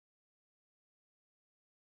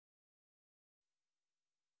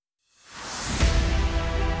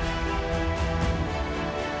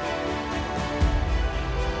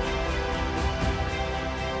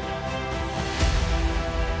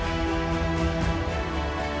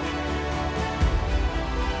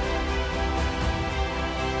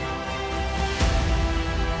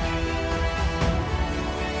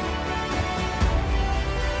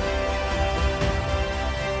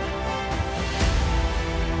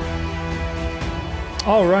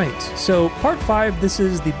All right, so part 5, this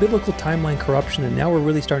is the biblical timeline corruption, and now we're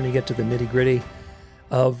really starting to get to the nitty-gritty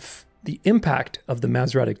of the impact of the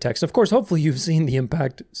Masoretic text. Of course, hopefully you've seen the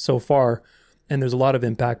impact so far, and there's a lot of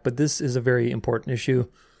impact, but this is a very important issue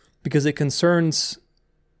because it concerns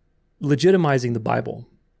legitimizing the Bible.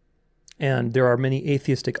 And there are many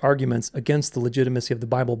atheistic arguments against the legitimacy of the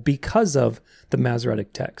Bible because of the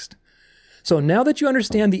Masoretic text. So now that you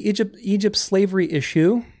understand the Egypt slavery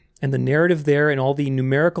issue and the narrative there and all the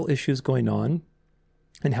numerical issues going on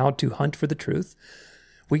and how to hunt for the truth,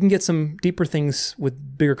 we can get some deeper things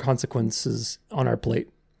with bigger consequences on our plate.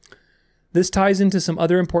 This ties into some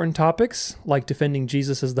other important topics like defending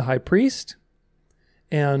Jesus as the high priest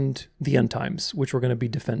and the end times, which we're going to be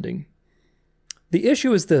defending. The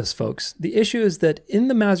issue is this, folks. The issue is that in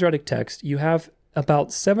the Masoretic text, you have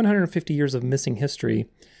about 750 years of missing history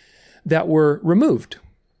that were removed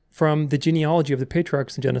from the genealogy of the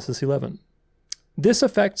patriarchs in Genesis 11. This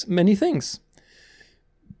affects many things.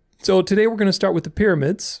 So today we're going to start with the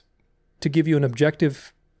pyramids to give you an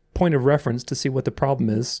objective point of reference to see what the problem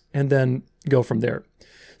is, and then go from there.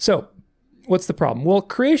 So what's the problem? Well,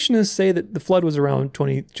 creationists say that the flood was around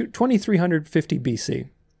 2350 BC.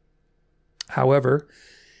 However,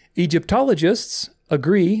 Egyptologists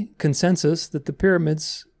agree, consensus, that the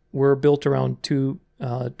pyramids were built around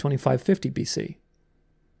 2550 BC.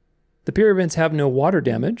 The pyramids have no water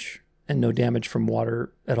damage and no damage from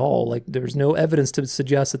water at all. Like, there's no evidence to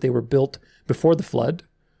suggest that they were built before the flood.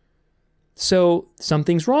 So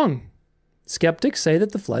something's wrong. Skeptics say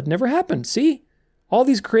that the flood never happened. See, all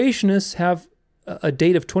these creationists have a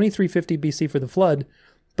date of 2350 BC for the flood,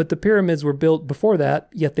 but the pyramids were built before that,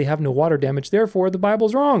 yet they have no water damage. Therefore, the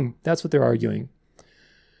Bible's wrong. That's what they're arguing.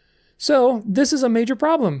 So this is a major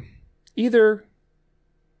problem. Either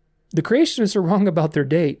the creationists are wrong about their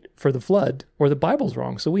date for the flood, or the Bible's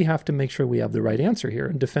wrong. So we have to make sure we have the right answer here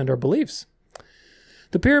and defend our beliefs.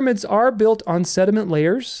 The pyramids are built on sediment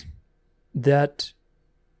layers that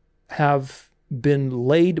have been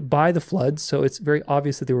laid by the flood, so it's very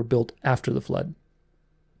obvious that they were built after the flood.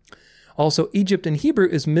 Also, Egypt in Hebrew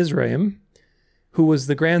is Mizraim, who was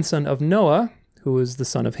the grandson of Noah, who was the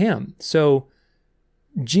son of Ham. So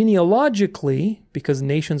genealogically, because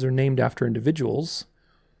nations are named after individuals,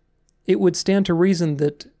 it would stand to reason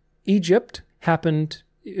that Egypt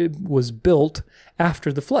was built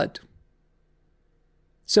after the flood.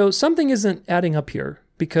 So something isn't adding up here,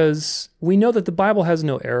 because we know that the Bible has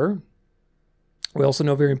no error. We also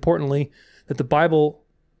know, very importantly, that the Bible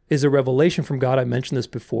is a revelation from God. I mentioned this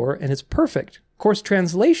before, and it's perfect. Of course,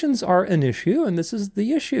 translations are an issue, and this is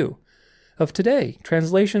the issue of today.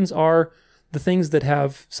 Translations are the things that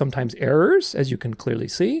have sometimes errors, as you can clearly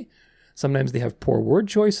see. Sometimes they have poor word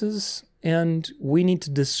choices, and we need to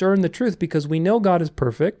discern the truth because we know God is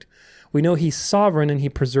perfect. We know He's sovereign and He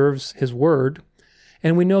preserves His word,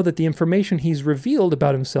 and we know that the information He's revealed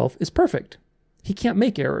about Himself is perfect. He can't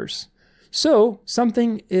make errors. So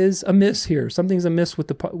something is amiss here. Something's amiss with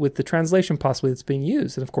the translation possibly that's being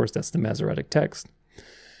used. And of course, that's the Masoretic text.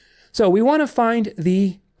 So we want to find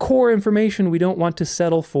the core information. We don't want to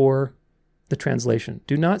settle for the translation.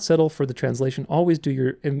 Do not settle for the translation. Always do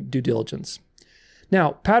your due diligence.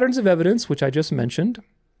 Now, patterns of evidence, which I just mentioned,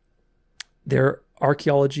 their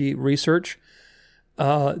archaeology research.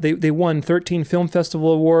 They won 13 film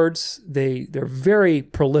festival awards. They're very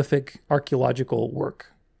prolific archaeological work.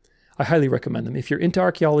 I highly recommend them. If you're into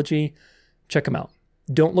archaeology, check them out.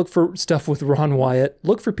 Don't look for stuff with Ron Wyatt.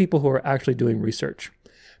 Look for people who are actually doing research.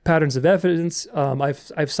 Patterns of evidence.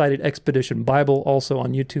 I've cited Expedition Bible also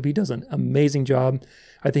on YouTube. He does an amazing job.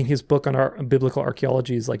 I think his book on our biblical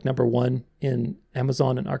archaeology is like #1 in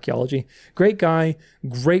Amazon and archaeology. Great guy,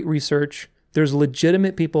 great research. There's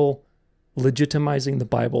legitimate people legitimizing the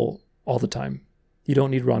Bible all the time. You don't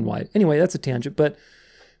need Ron Wyatt. Anyway, that's a tangent. But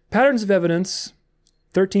patterns of evidence.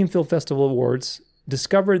 13 Film Festival Awards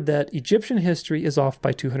discovered that Egyptian history is off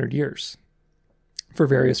by 200 years. For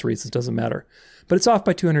various reasons, doesn't matter. But it's off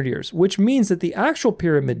by 200 years, which means that the actual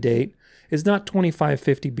pyramid date is not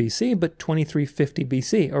 2550 BC, but 2350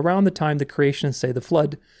 BC, around the time the creationists say the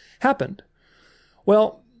flood happened.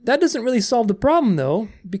 Well, that doesn't really solve the problem, though,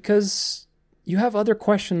 because you have other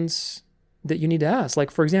questions that you need to ask.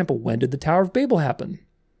 Like, for example, when did the Tower of Babel happen?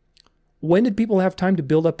 When did people have time to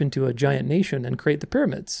build up into a giant nation and create the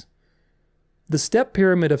pyramids? The step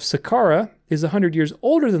pyramid of Saqqara is 100 years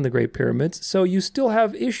older than the Great Pyramids, so you still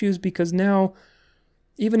have issues because now,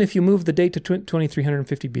 even if you move the date to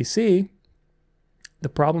 2350 BC, the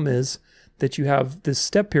problem is that you have this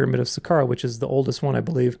step pyramid of Saqqara, which is the oldest one, I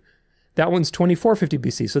believe. That one's 2450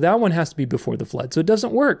 BC, so that one has to be before the flood. So it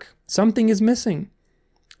doesn't work. Something is missing.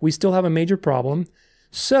 We still have a major problem.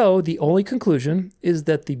 So the only conclusion is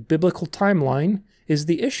that the biblical timeline is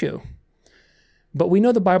the issue. But we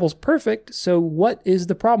know the Bible's perfect, so what is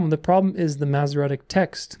the problem? The problem is the Masoretic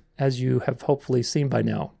text, as you have hopefully seen by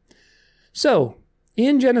now. So,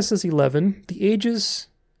 in Genesis 11, the ages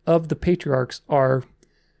of the patriarchs are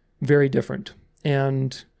very different.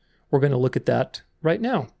 And we're going to look at that right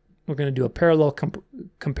now. We're going to do a parallel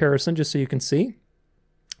comparison just so you can see.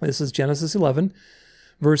 This is Genesis 11,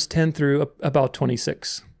 verse 10 through about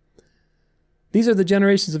 26. These are the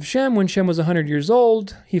generations of Shem. When Shem was 100 years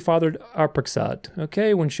old, he fathered Arphaxad.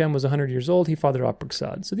 Okay, when Shem was 100 years old, he fathered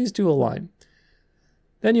Arphaxad. So these two align.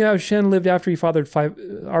 Then you have Shem lived after he fathered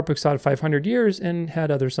Arphaxad 500 years and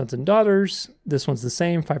had other sons and daughters. This one's the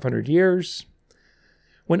same, 500 years.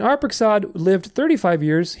 When Arphaxad lived 35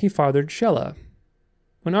 years, he fathered Shelah.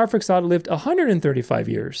 When Arphaxad lived 135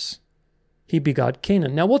 years, he begot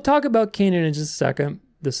Canaan. Now we'll talk about Canaan in just a second.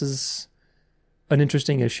 This is an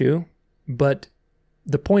interesting issue. But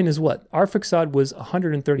the point is what? Arphaxad was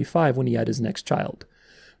 135 when he had his next child,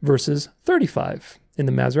 versus 35 in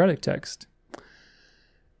the Masoretic text.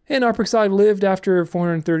 And Arphaxad lived after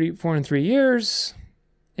 403 years,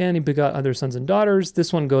 and he begot other sons and daughters.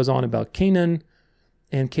 This one goes on about Canaan,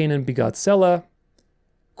 and Canaan begot Selah.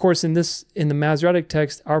 Of course, in the Masoretic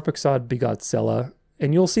text, Arphaxad begot Selah,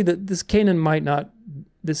 and you'll see that this Canaan might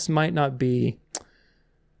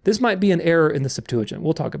be an error in the Septuagint.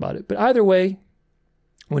 We'll talk about it. But either way,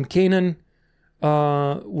 when Canaan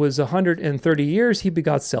was 130 years, he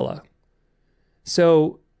begot Selah.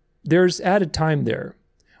 So there's added time there.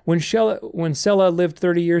 When Selah lived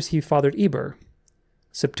 30 years, he fathered Eber.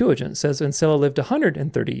 Septuagint says, and Selah lived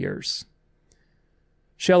 130 years.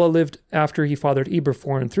 Shelah lived after he fathered Eber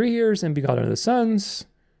 403 years and begot other sons.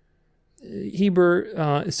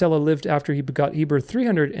 Selah lived after he begot Eber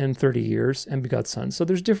 330 years and begot sons. So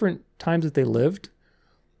there's different times that they lived,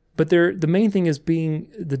 but the main thing is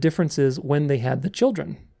the difference is when they had the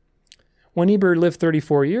children. When Eber lived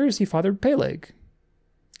 34 years, he fathered Peleg.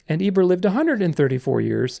 And Eber lived 134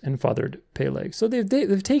 years and fathered Peleg. So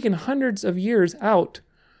they've taken hundreds of years out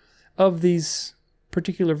of these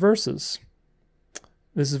particular verses.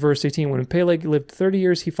 This is verse 18. When Peleg lived 30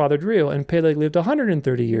 years, he fathered Reu, and Peleg lived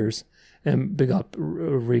 130 years and begot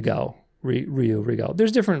Regal.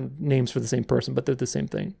 There's different names for the same person, but they're the same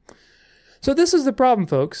thing. So this is the problem,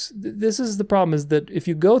 folks. This is the problem, is that if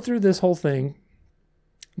you go through this whole thing,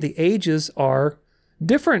 the ages are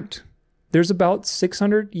different. There's about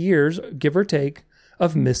 600 years, give or take,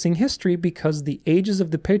 of missing history because the ages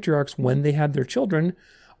of the patriarchs when they had their children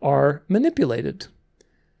are manipulated.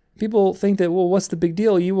 People think that, well, what's the big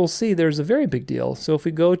deal? You will see there's a very big deal. So if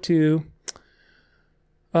we go to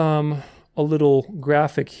a little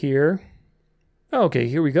graphic here. Okay,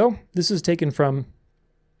 here we go. This is taken from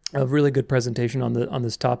a really good presentation on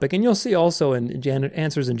this topic. And you'll see also in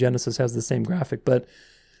Answers in Genesis has the same graphic, but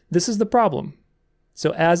this is the problem.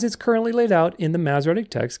 So as it's currently laid out in the Masoretic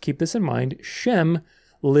text, keep this in mind, Shem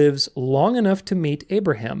lives long enough to meet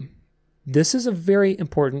Abraham. This is a very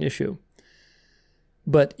important issue.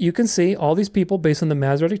 But you can see all these people, based on the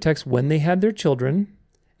Masoretic text, when they had their children,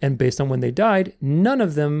 and based on when they died, none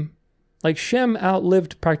of them, like Shem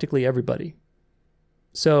outlived practically everybody.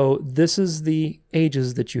 So this is the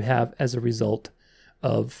ages that you have as a result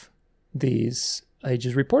of these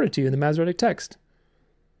ages reported to you in the Masoretic text.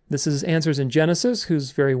 This is Answers in Genesis,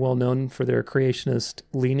 who's very well known for their creationist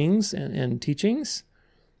leanings and teachings.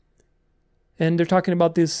 And they're talking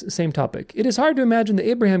about this same topic. It is hard to imagine that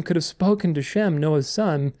Abraham could have spoken to Shem, Noah's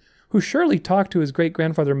son, who surely talked to his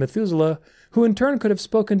great-grandfather Methuselah, who in turn could have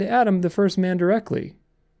spoken to Adam, the first man, directly.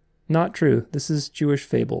 Not true. This is Jewish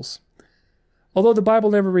fables. Although the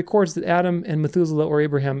Bible never records that Adam and Methuselah or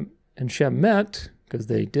Abraham and Shem met, because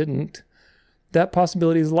they didn't, that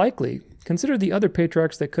possibility is likely. Consider the other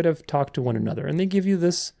patriarchs that could have talked to one another. And they give you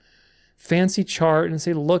this fancy chart and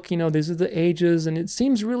say, look, these are the ages, and it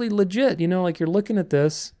seems really legit, like you're looking at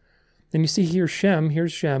this, and you see here's Shem,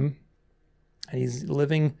 and he's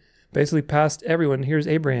living basically past everyone. Here's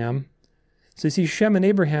Abraham. So you see Shem and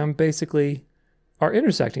Abraham basically are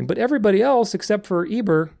intersecting, but everybody else except for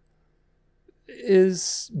Eber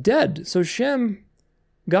is dead. So Shem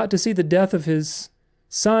got to see the death of his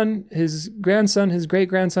son, his grandson, his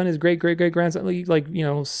great-grandson, his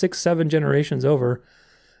great-great-great-grandson, 6, 7 generations over,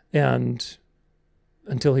 and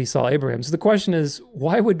until he saw Abraham. So the question is,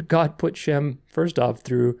 why would God put Shem, first off,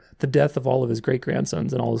 through the death of all of his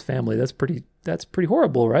great-grandsons and all his family? That's pretty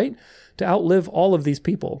horrible, right? To outlive all of these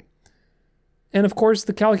people. And of course,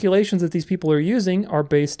 the calculations that these people are using are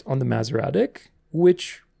based on the Masoretic,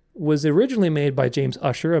 which was originally made by James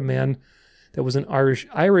Usher, a man that was an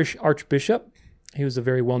Irish archbishop He was a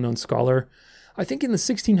very well-known scholar. I think in the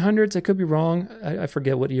 1600s, I could be wrong. I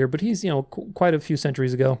forget what year, but he's, quite a few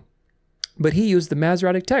centuries ago. But he used the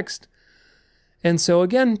Masoretic text. And so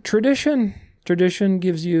again, tradition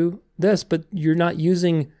gives you this, but you're not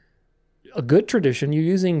using a good tradition. You're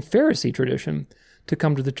using Pharisee tradition to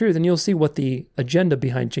come to the truth. And you'll see what the agenda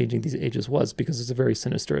behind changing these ages was, because it's a very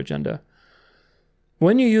sinister agenda.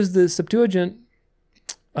 When you use the Septuagint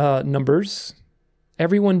numbers,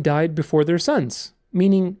 everyone died before their sons,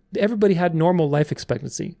 meaning everybody had normal life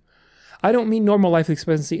expectancy. I don't mean normal life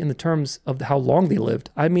expectancy in the terms of how long they lived.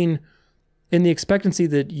 I mean in the expectancy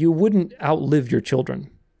that you wouldn't outlive your children.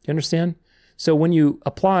 You understand? So when you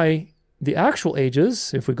apply the actual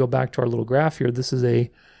ages, if we go back to our little graph here, this is a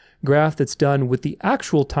graph that's done with the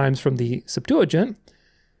actual times from the Septuagint,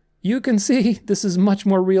 you can see this is much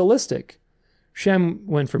more realistic. Shem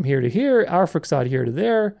went from here to here, Arphaxad here to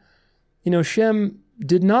there. Shem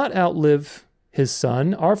did not outlive his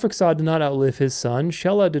son. Arphaxad did not outlive his son.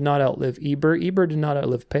 Shelah did not outlive Eber. Eber did not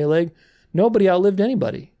outlive Peleg. Nobody outlived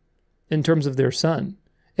anybody in terms of their son.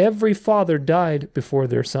 Every father died before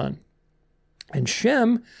their son. And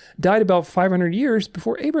Shem died about 500 years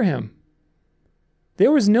before Abraham.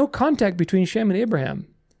 There was no contact between Shem and Abraham.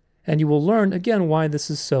 And you will learn again why this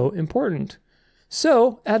is so important.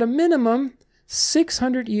 So, at a minimum,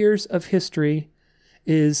 600 years of history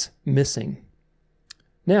is missing.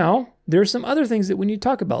 Now, there are some other things that we need to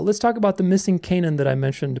talk about. Let's talk about the missing Canaan that I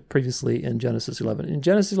mentioned previously in Genesis 11. In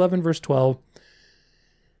Genesis 11, verse 12,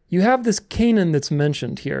 you have this Canaan that's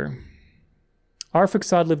mentioned here.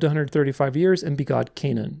 Arphaxad lived 135 years and begot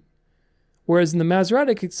Canaan. Whereas in the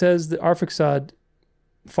Masoretic, it says that Arphaxad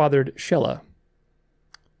fathered Shelah.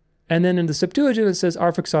 And then in the Septuagint, it says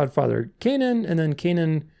Arphaxad fathered Canaan, and then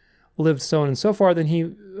Canaan lived so on and so far, then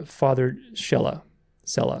he fathered Selah.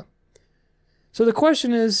 So the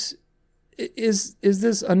question is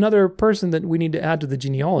this another person that we need to add to the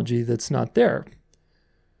genealogy that's not there?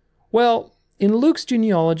 Well, in Luke's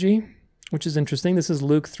genealogy, which is interesting, this is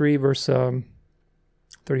Luke 3, verse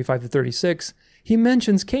 35 to 36, he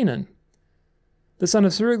mentions Canaan, the son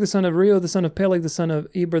of Serug, the son of Reu, the son of Peleg, the son of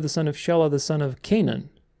Eber, the son of Shelah, the son of Canaan,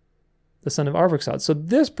 the son of Arphaxad. So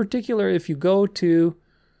this particular, if you go to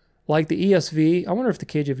like the ESV, I wonder if the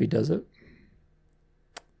KJV does it.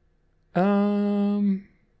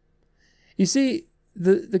 You see,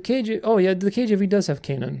 the KJV does have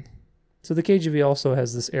Canaan. So the KJV also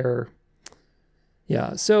has this error.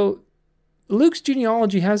 Yeah, so Luke's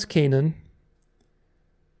genealogy has Canaan.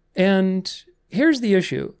 And here's the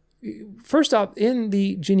issue. First off, in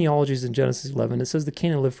the genealogies in Genesis 11, it says that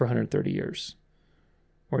Canaan lived for 130 years.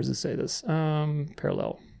 Where does it say this?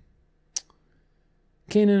 Parallel.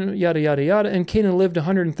 Canaan, yada, yada, yada, and Canaan lived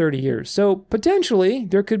 130 years. So potentially,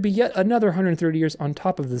 there could be yet another 130 years on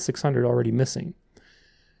top of the 600 already missing.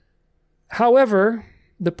 However,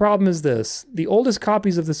 the problem is this. The oldest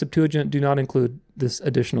copies of the Septuagint do not include this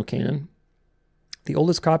additional Canaan. The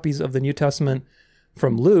oldest copies of the New Testament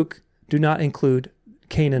from Luke do not include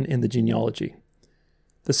Canaan in the genealogy.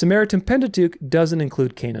 The Samaritan Pentateuch doesn't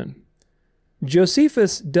include Canaan.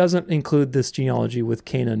 Josephus doesn't include this genealogy with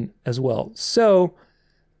Canaan as well. So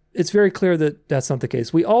it's very clear that that's not the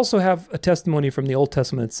case. We also have a testimony from the Old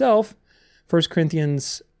Testament itself, 1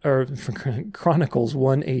 Corinthians, or Chronicles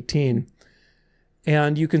 1:18.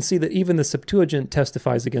 And you can see that even the Septuagint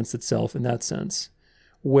testifies against itself in that sense,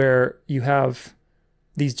 where you have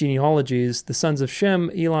these genealogies, the sons of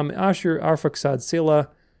Shem, Elam, Asher, Arphaxad, Selah,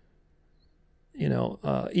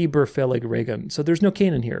 Eber, Peleg, Regan. So there's no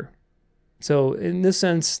Canaan here. So in this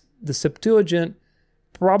sense, the Septuagint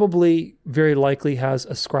probably very likely has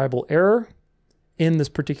a scribal error in this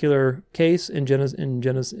particular case in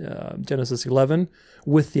Genesis 11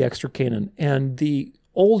 with the extra Canaan. And the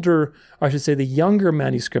younger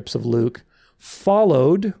manuscripts of Luke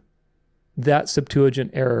followed that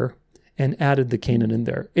Septuagint error and added the Canaan in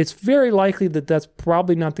there. It's very likely that that's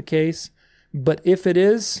probably not the case, but if it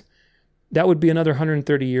is, that would be another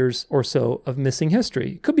 130 years or so of missing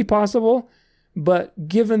history. Could be possible, but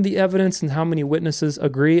given the evidence and how many witnesses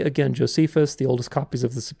agree, again, Josephus, the oldest copies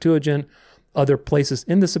of the Septuagint, other places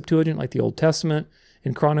in the Septuagint, like the Old Testament,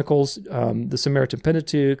 in Chronicles, the Samaritan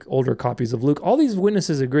Pentateuch, older copies of Luke, all these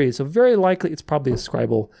witnesses agree. So very likely it's probably a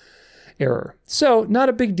scribal error. So not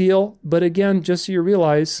a big deal, but again, just so you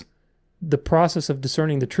realize the process of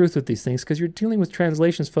discerning the truth with these things, because you're dealing with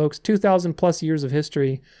translations, folks. 2,000 plus years of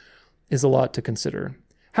history is a lot to consider.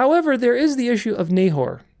 However, there is the issue of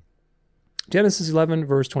Nahor. Genesis 11,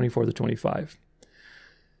 verse 24 to 25.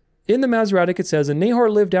 In the Masoretic, it says, and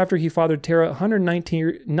Nahor lived after he fathered Terah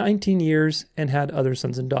 119 years and had other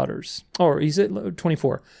sons and daughters. Or he said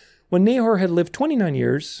 24. When Nahor had lived 29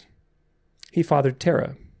 years, he fathered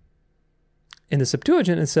Terah. In the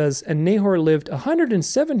Septuagint, it says, and Nahor lived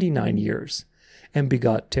 179 years and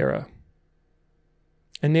begot Terah.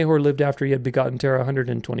 And Nahor lived after he had begotten Terah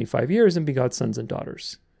 125 years and begot sons and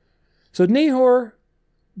daughters. So Nahor,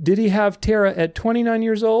 did he have Terah at 29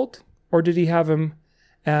 years old, or did he have him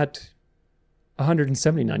at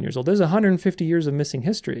 179 years old? There's 150 years of missing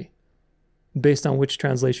history based on which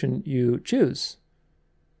translation you choose.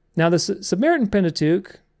 Now, the Samaritan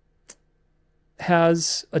Pentateuch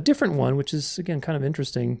has a different one, which is, again, kind of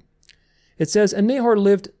interesting. It says, and Nahor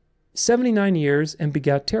lived 79 years and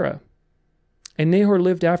begat Terah. And Nahor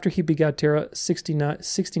lived after he begat Terah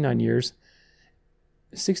 69 years,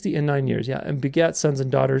 60 and 9 years, and begat sons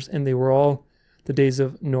and daughters, and they were all the days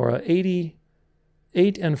of Norah,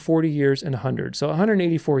 88 and 40 years and 100. So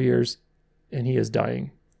 184 years, and he is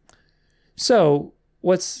dying. So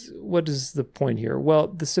what is the point here? Well,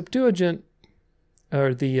 the Septuagint,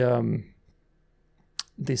 or the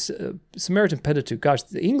Samaritan Pentateuch, gosh,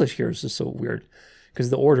 the English here is just so weird because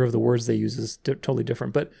the order of the words they use is totally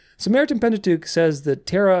different. But Samaritan Pentateuch says that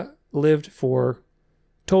Terah lived for a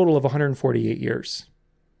total of 148 years,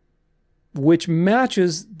 which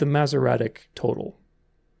matches the Masoretic total.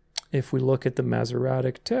 If we look at the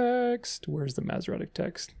Masoretic text, where's the Masoretic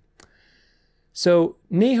text? So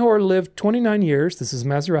Nahor lived 29 years, this is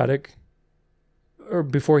Masoretic, or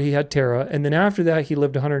before he had Terah, and then after that he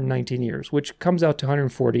lived 119 years, which comes out to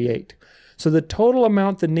 148. So the total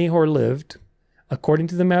amount that Nahor lived, according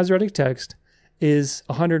to the Masoretic text, is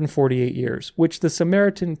 148 years, which the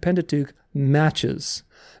Samaritan Pentateuch matches.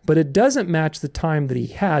 But it doesn't match the time that he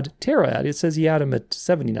had Terah at. It says he had him at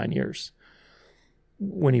 79 years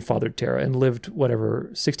when he fathered Terah and lived,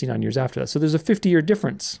 69 years after that. So there's a 50-year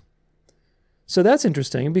difference. So that's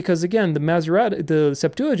interesting because, again, the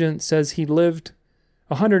Septuagint says he lived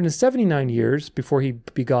 179 years before he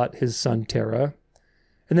begot his son Terah.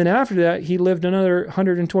 And then after that, he lived another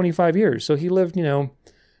 125 years. So he lived,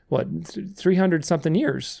 300-something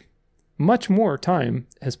years. Much more time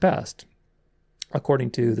has passed,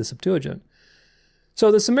 according to the Septuagint.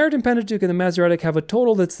 So the Samaritan Pentateuch and the Masoretic have a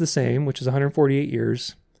total that's the same, which is 148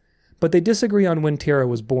 years, but they disagree on when Terah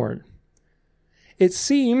was born. It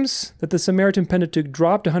seems that the Samaritan Pentateuch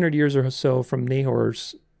dropped 100 years or so from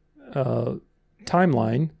Nahor's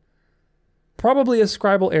timeline. Probably a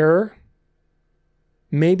scribal error.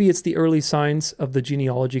 Maybe it's the early signs of the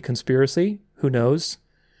genealogy conspiracy. Who knows?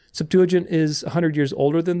 Septuagint is 100 years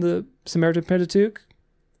older than the Samaritan Pentateuch.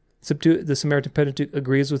 The Samaritan Pentateuch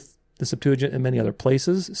agrees with the Septuagint in many other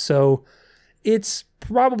places. So it's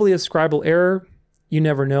probably a scribal error. You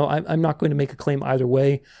never know. I'm not going to make a claim either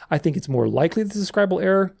way. I think it's more likely that it's a scribal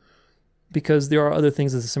error because there are other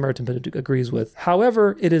things that the Samaritan Pentateuch agrees with.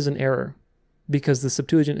 However, it is an error because the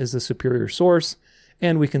Septuagint is the superior source,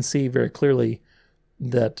 and we can see very clearly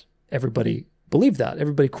that everybody believed that.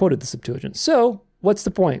 Everybody quoted the Septuagint. So what's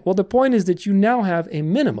the point? Well, the point is that you now have a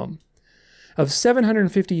minimum of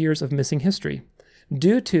 750 years of missing history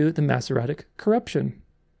due to the Masoretic corruption.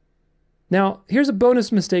 Now, here's a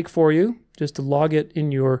bonus mistake for you, just to log it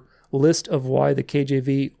in your list of why the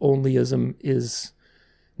KJV onlyism is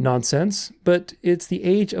nonsense, but it's the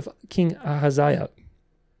age of King Ahaziah.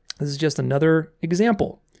 This is just another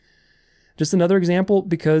example. Just another example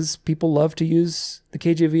because people love to use the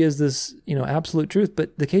KJV as this, absolute truth,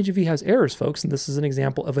 but the KJV has errors, folks, and this is an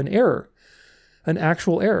example of an error, an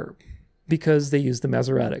actual error, because they use the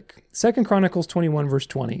Masoretic. 2 Chronicles 21, verse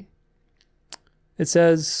 20. It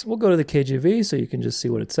says, we'll go to the KJV so you can just see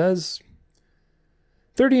what it says.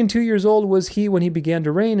 32 years old was he when he began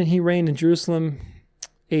to reign, and he reigned in Jerusalem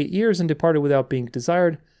 8 years and departed without being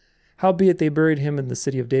desired. Howbeit they buried him in the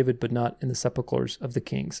city of David, but not in the sepulchres of the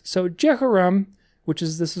kings. So Jehoram,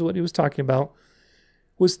 this is what he was talking about,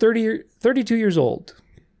 was 32 years old.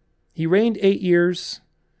 He reigned 8 years,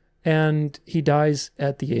 and he dies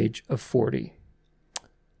at the age of 40.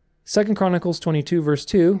 2 Chronicles 22, verse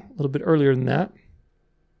 2, a little bit earlier than that.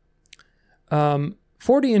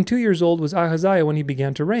 40 and 2 years old was Ahaziah when he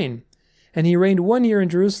began to reign, and he reigned 1 year in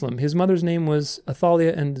Jerusalem. His mother's name was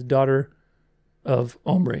Athaliah, and the daughter of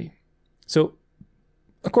Omri. So,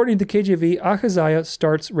 according to the KJV, Ahaziah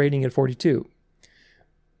starts reigning at 42.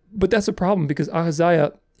 But that's a problem because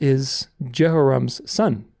Ahaziah is Jehoram's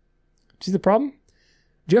son. See the problem?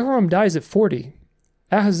 Jehoram dies at 40.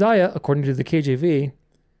 Ahaziah, according to the KJV,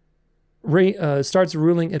 starts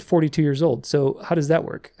ruling at 42 years old. So how does that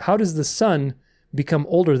work? How does the son become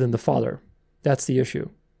older than the father? That's the issue,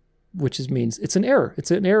 which means it's an error.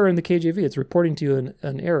 It's an error in the KJV. It's reporting to you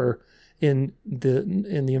an error in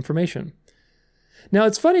the information. Now,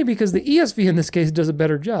 it's funny because the ESV in this case does a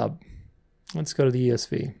better job. Let's go to the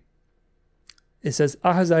ESV. It says,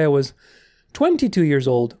 Ahaziah was 22 years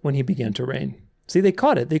old when he began to reign. See, they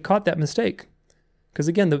caught it. They caught that mistake. Because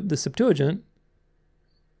again, the Septuagint,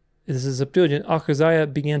 this is Septuagint, Ahaziah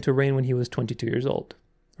began to reign when he was 22 years old,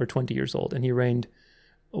 or 20 years old, and he reigned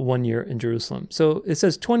 1 year in Jerusalem. So it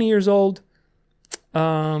says 20 years old,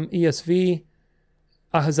 ESV,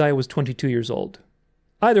 Ahaziah was 22 years old.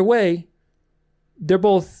 Either way, they're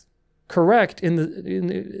both correct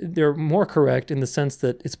they're more correct in the sense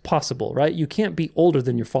that it's possible, right? You can't be older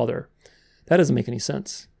than your father. That doesn't make any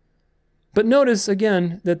sense. But notice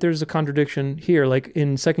again that there's a contradiction here. Like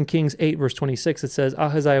in 2 Kings 8 verse 26, it says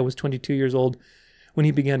Ahaziah was 22 years old when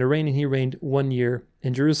he began to reign, and he reigned 1 year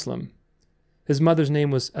in Jerusalem. His mother's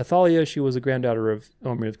name was Athaliah. She was a granddaughter of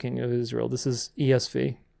Omri, king of Israel. This is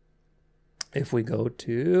ESV. If we go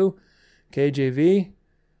to KJV,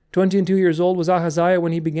 22 years old was Ahaziah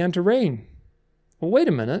when he began to reign. Well, wait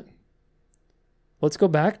a minute. Let's go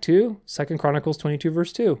back to 2 Chronicles 22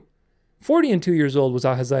 verse 2. 42 years old was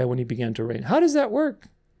Ahaziah when he began to reign. How does that work?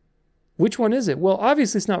 Which one is it? Well,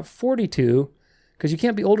 obviously it's not 42 because you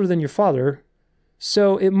can't be older than your father.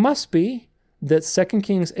 So it must be that 2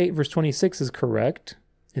 Kings 8 verse 26 is correct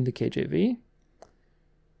in the KJV.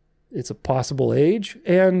 It's a possible age,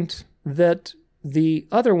 and that the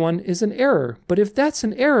other one is an error. But if that's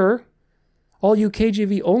an error, all you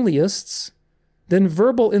KJV onlyists, then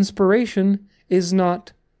verbal inspiration is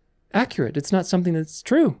not accurate. It's not something that's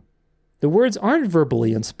true. The words aren't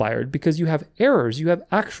verbally inspired because you have errors. You have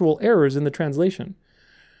actual errors in the translation.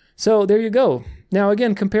 So there you go. Now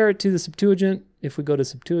again, compare it to the Septuagint. If we go to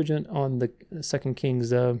Septuagint on the 2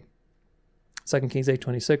 Kings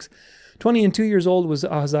 8:26, 22 years old was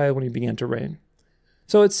Ahaziah when he began to reign.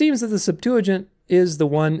 So it seems that the Septuagint is the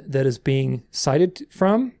one that is being cited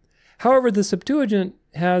from. However, the Septuagint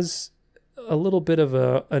has a little bit of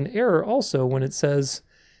an error also when it says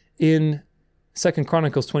in 2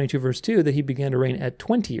 Chronicles 22 verse 2 that he began to reign at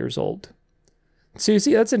 20 years old. So you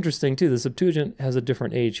see, that's interesting too. The Septuagint has a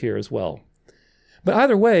different age here as well. But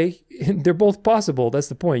either way, they're both possible. That's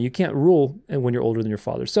the point. You can't rule when you're older than your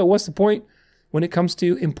father. So what's the point when it comes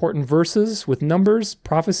to important verses with numbers,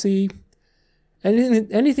 prophecy,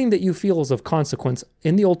 and anything that you feel is of consequence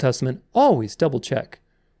in the Old Testament? Always double check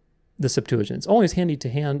the Septuagint. It's always handy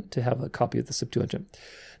to have a copy of the Septuagint.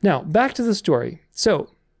 Now, back to the story.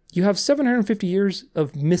 So you have 750 years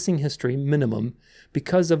of missing history minimum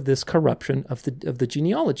because of this corruption of the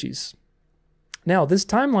genealogies. Now, this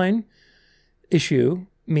timeline issue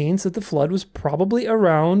means that the flood was probably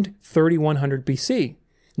around 3100 BC,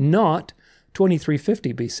 not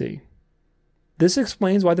 2350 BC. This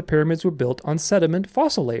explains why the pyramids were built on sediment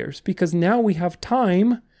fossil layers, because now we have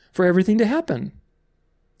time for everything to happen.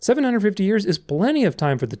 750 years is plenty of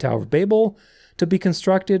time for the Tower of Babel to be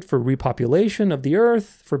constructed, for repopulation of the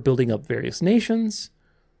earth, for building up various nations,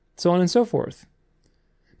 so on and so forth.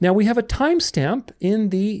 Now we have a timestamp in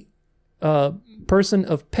the person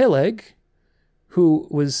of Peleg, who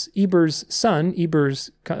was Eber's son.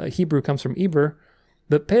 Eber's Hebrew comes from Eber,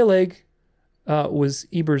 but Peleg was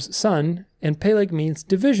Eber's son, and Peleg means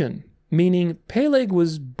division, meaning Peleg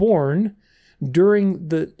was born during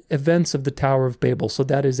the events of the Tower of Babel. So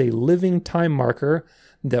that is a living time marker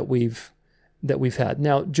that we've had.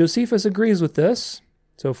 Now, Josephus agrees with this.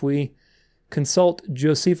 So if we consult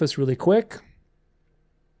Josephus really quick,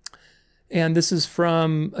 and this is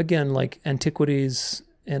from, again, like Antiquities,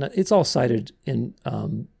 and it's all cited in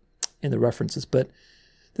the references, but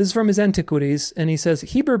this is from his Antiquities, and he says,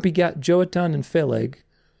 Heber begat Joatan and Phaleg.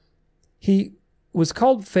 He was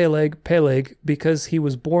called Peleg, because he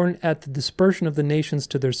was born at the dispersion of the nations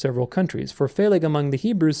to their several countries. For Phaleg among the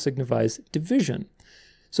Hebrews signifies division.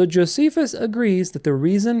 So Josephus agrees that the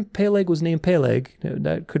reason Peleg was named Peleg,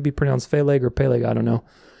 that could be pronounced Phaleg or Peleg, I don't know.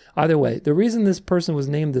 Either way, the reason this person was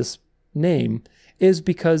named this name is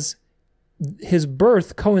because his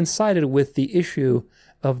birth coincided with the issue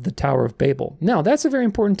of the Tower of Babel. Now, that's a very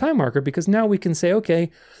important time marker, because now we can say,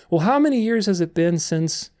 okay, well, how many years has it been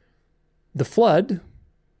since the flood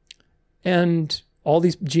and all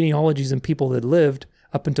these genealogies and people that lived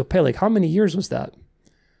up until Peleg? How many years was that?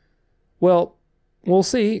 Well, we'll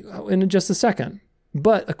see in just a second.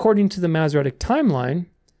 But according to the Masoretic timeline,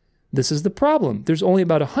 this is the problem. There's only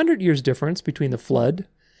about 100 years difference between the flood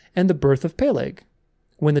and the birth of Peleg,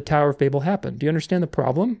 when the Tower of Babel happened. Do you understand the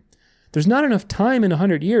problem? There's not enough time in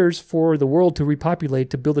 100 years for the world to repopulate,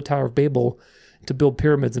 to build the Tower of Babel, to build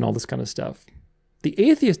pyramids and all this kind of stuff. The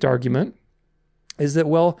atheist argument is that,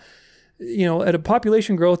 well, you know, at a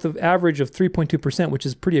population growth of average of 3.2%, which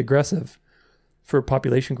is pretty aggressive for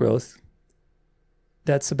population growth,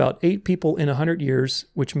 That's about 8 people in 100 years,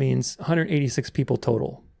 which means 186 people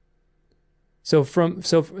total. From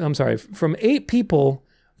 8 people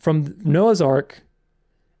from Noah's Ark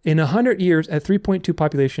in 100 years at 3.2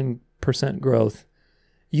 population % growth,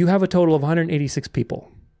 you have a total of 186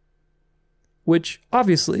 people, which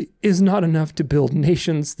obviously is not enough to build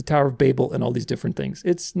nations, the Tower of Babel, and all these different things.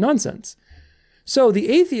 It's nonsense. So the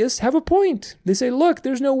atheists have a point. They say, look,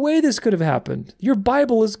 there's no way this could have happened. Your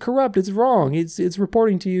Bible is corrupt. It's wrong. It's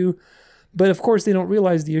reporting to you. But of course, they don't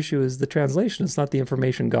realize the issue is the translation. It's not the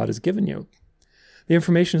information God has given you. The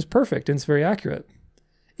information is perfect and it's very accurate.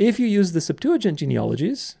 If you use the Septuagint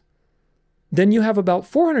genealogies, then you have about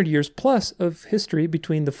 400 years plus of history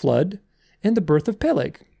between the flood and the birth of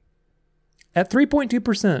Peleg. At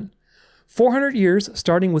 3.2%, 400 years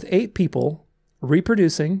starting with 8 people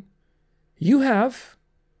reproducing, you have,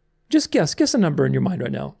 just guess a number in your mind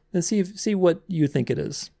right now and see what you think it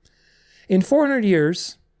is. In 400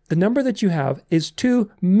 years, the number that you have is 2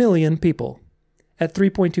 million people at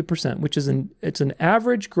 3.2%, which is it's an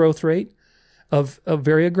average growth rate of a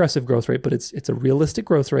very aggressive growth rate, but it's a realistic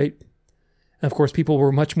growth rate. And of course, people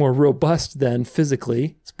were much more robust then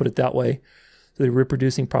physically, let's put it that way. So they're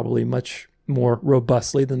reproducing probably much more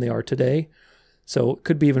robustly than they are today. So it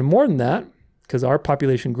could be even more than that, because our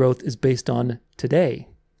population growth is based on today.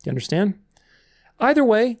 Do you understand? Either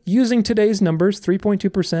way, using today's numbers,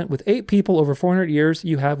 3.2%, with 8 people over 400 years,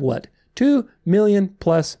 you have what? 2 million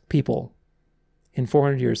plus people in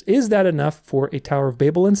 400 years. Is that enough for a Tower of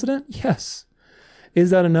Babel incident? Yes. Is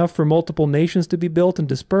that enough for multiple nations to be built and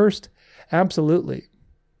dispersed? Absolutely.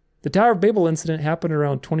 The Tower of Babel incident happened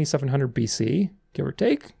around 2700 BC, give or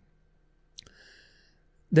take.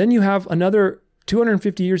 Then you have another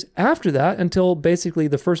 250 years after that until basically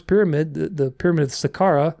the first pyramid, the pyramid of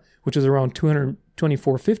Saqqara, which is around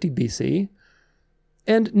 2450 BC.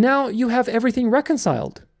 And now you have everything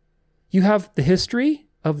reconciled. You have the history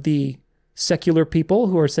of the secular people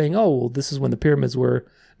who are saying, oh, well, this is when the pyramids were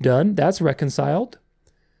done. That's reconciled.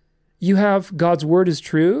 You have God's word is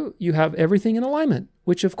true. You have everything in alignment,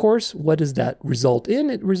 which of course, what does that result in?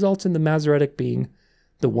 It results in the Masoretic being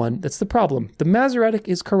the one that's the problem. The Masoretic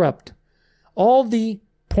is corrupt. All the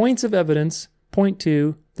points of evidence point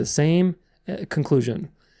to the same conclusion,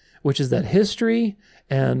 which is that history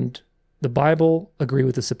and the Bible agree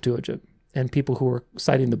with the Septuagint and people who are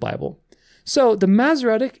citing the Bible. So the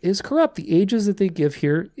Masoretic is corrupt. The ages that they give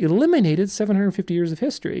here eliminated 750 years of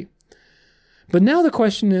history. But now the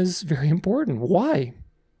question is very important. Why?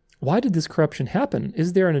 Why did this corruption happen?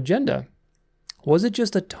 Is there an agenda? Was it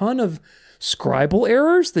just a ton of scribal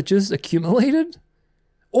errors that just accumulated?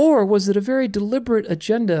 Or was it a very deliberate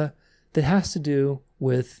agenda that has to do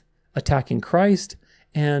with attacking Christ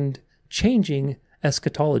and changing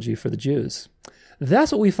eschatology for the Jews?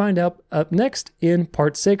 That's what we find out up next in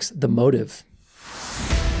part 6, the motive.